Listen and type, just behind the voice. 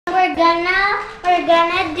we're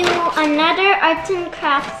gonna do another arts and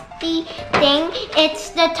crafty thing.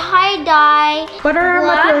 It's the tie-dye. What are our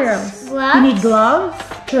materials? Gloves. You need gloves,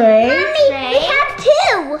 tray. Mommy, we have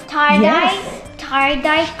two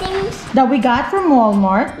tie-dye things. That we got from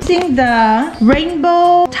Walmart. Using the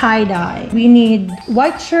rainbow tie-dye. We need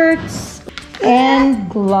white shirts and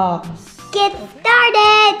gloves. Get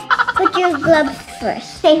started. Put your gloves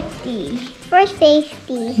first. Safety. For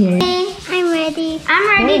safety. Here. Okay, I'm ready.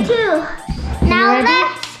 I'm ready too. Now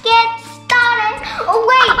let's get started. Oh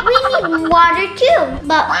wait, we need water too.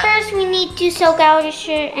 But first we need to soak our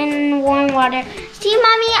shirt in warm water. See,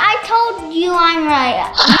 Mommy, I told you I'm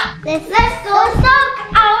right. Let's go soak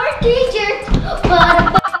our t-shirts.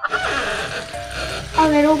 A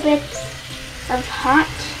little bit of hot.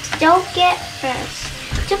 Soak it first.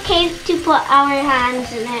 It's okay to put our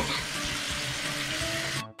hands in it.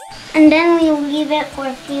 And then we leave it for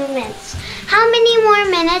a few minutes. How many more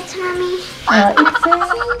minutes, Mommy?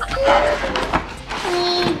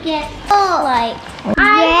 We get like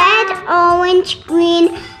red, orange,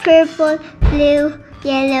 green, purple, blue,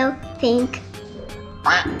 yellow, pink,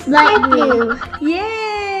 light blue.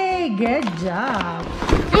 Yay! Good job.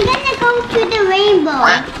 I'm gonna go to the rainbow.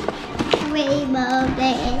 Rainbow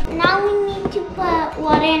there. Now we need to put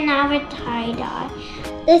water in our tie-dye.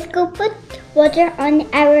 Let's go put water on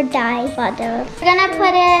our dye bottle. We're gonna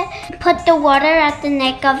put the water at the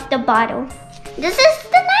neck of the bottle. This is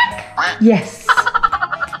the neck? Yes.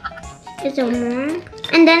 Is it warm?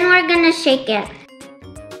 And then we're gonna shake it.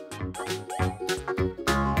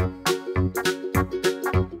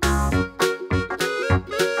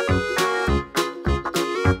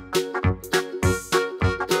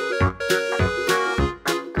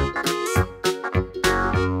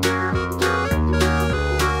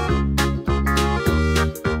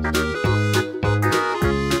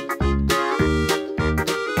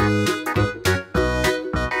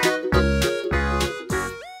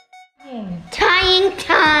 Tying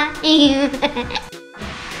time.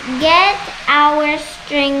 Get our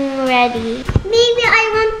string ready. Maybe I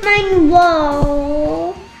want mine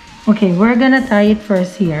low. Okay, we're gonna tie it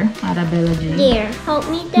first here, Arabella Jane. There, help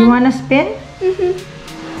me then. You wanna spin?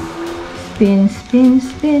 Spin, spin,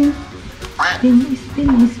 spin. Spin,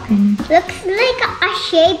 spin, spin. Looks like a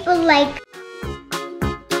shape of like.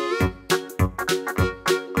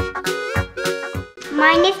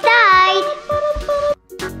 Mine is tied.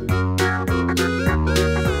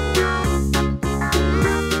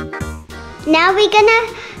 Now we're gonna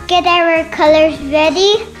get our colors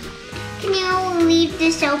ready. Can you leave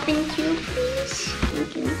this open too, please?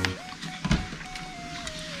 Thank you.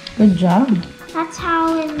 Good job. That's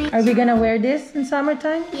how it makes. Are we gonna wear this in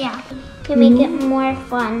summertime? Yeah, to make it more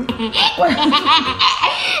fun. I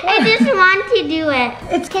just want to do it.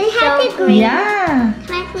 Can I have the green? Yeah.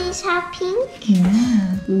 Can I please have pink?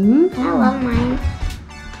 Yeah. I love mine.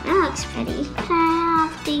 That looks pretty. Can I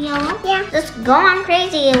have the yellow? Yeah. Let's go on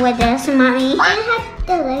crazy with this, Mommy. Can I have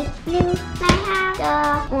the light blue? Can I have the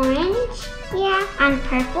orange? Yeah. And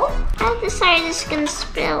purple? I decided it's gonna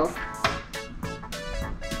spill.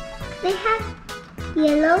 Can I have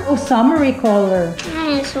yellow? Oh, summery color.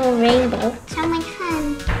 And it's all rainbow. So much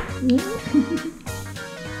fun.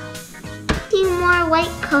 See more white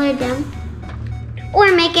color them. Or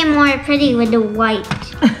make it more pretty with the white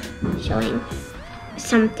showing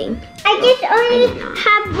something. I just only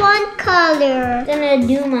have one color. Gonna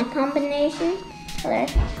do my combination color.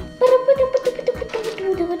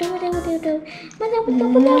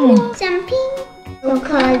 Some pink. So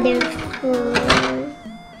colorful.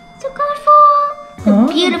 So colorful. So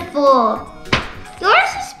beautiful.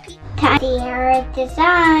 Yours is pink. Their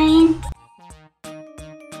design.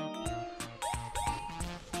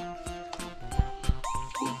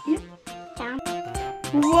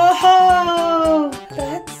 Whoa!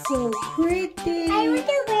 That's so pretty. I want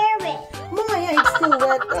to wear it. Maya, it's still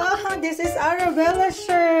wet. Oh, this is Arabella's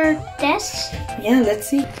shirt. This? Yeah, let's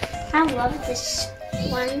see. I love this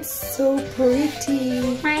one. So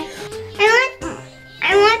pretty.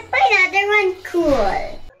 I want my other one cool.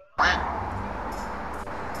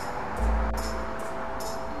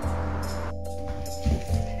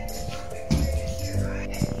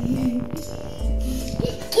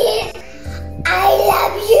 I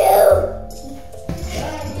love you.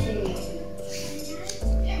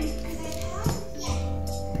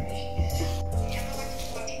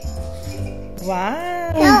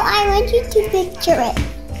 Wow. No, I want you to picture it,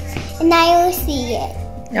 and I will see it.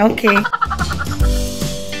 Okay.